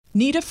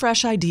Need a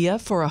fresh idea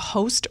for a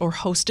host or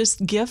hostess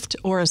gift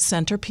or a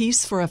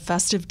centerpiece for a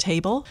festive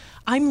table?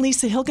 I'm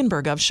Lisa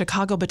Hilgenberg of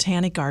Chicago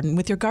Botanic Garden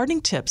with your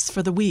gardening tips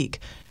for the week.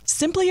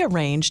 Simply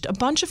arranged, a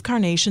bunch of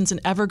carnations and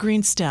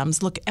evergreen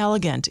stems look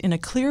elegant in a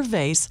clear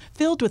vase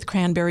filled with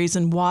cranberries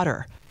and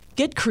water.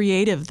 Get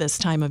creative this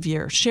time of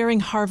year, sharing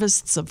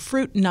harvests of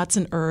fruit, nuts,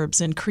 and herbs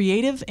in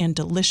creative and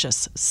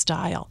delicious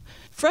style.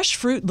 Fresh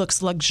fruit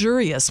looks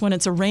luxurious when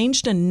it's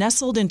arranged and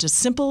nestled into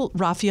simple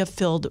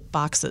raffia-filled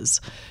boxes.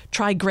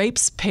 Try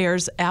grapes,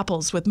 pears,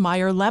 apples with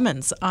Meyer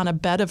lemons on a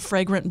bed of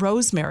fragrant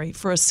rosemary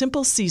for a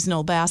simple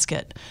seasonal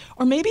basket.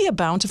 Or maybe a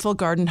bountiful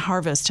garden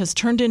harvest has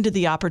turned into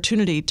the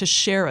opportunity to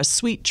share a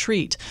sweet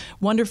treat,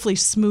 wonderfully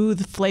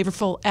smooth,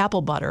 flavorful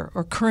apple butter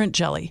or currant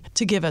jelly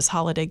to give as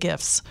holiday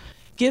gifts.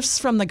 Gifts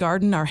from the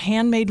garden are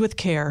handmade with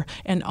care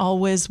and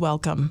always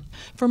welcome.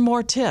 For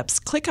more tips,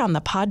 click on the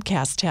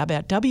podcast tab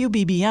at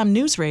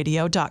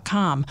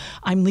WBBMNewsRadio.com.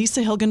 I'm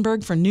Lisa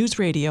Hilgenberg for News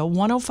Radio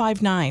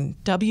 105.9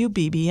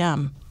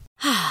 WBBM.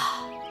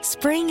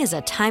 Spring is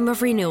a time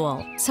of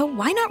renewal, so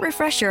why not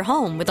refresh your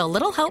home with a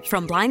little help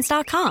from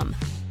Blinds.com?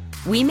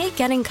 We make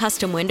getting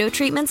custom window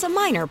treatments a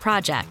minor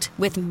project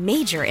with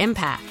major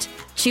impact.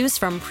 Choose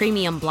from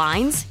premium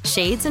blinds,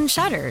 shades, and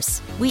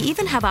shutters. We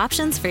even have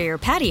options for your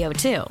patio,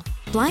 too.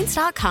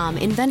 Blinds.com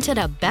invented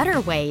a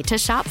better way to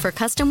shop for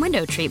custom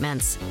window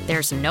treatments.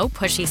 There's no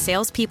pushy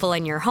salespeople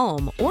in your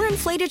home or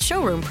inflated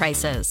showroom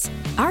prices.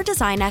 Our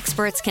design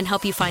experts can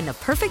help you find the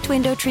perfect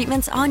window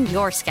treatments on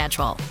your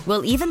schedule.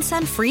 We'll even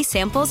send free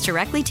samples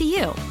directly to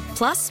you.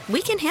 Plus,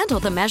 we can handle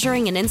the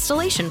measuring and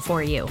installation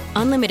for you.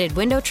 Unlimited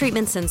window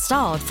treatments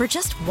installed for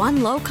just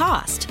one low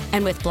cost.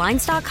 And with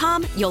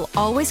Blinds.com, you'll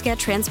always get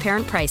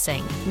transparent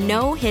pricing.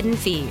 No hidden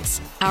fees.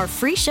 Our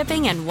free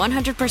shipping and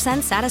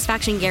 100%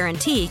 satisfaction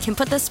guarantee can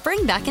put the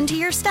spring back into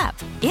your step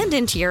and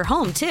into your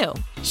home, too.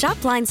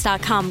 Shop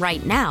Blinds.com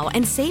right now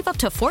and save up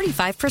to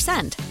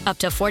 45%. Up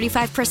to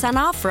 45%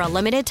 off for a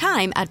limited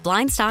time at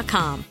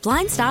Blinds.com.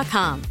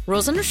 Blinds.com.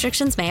 Rules and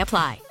restrictions may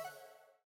apply.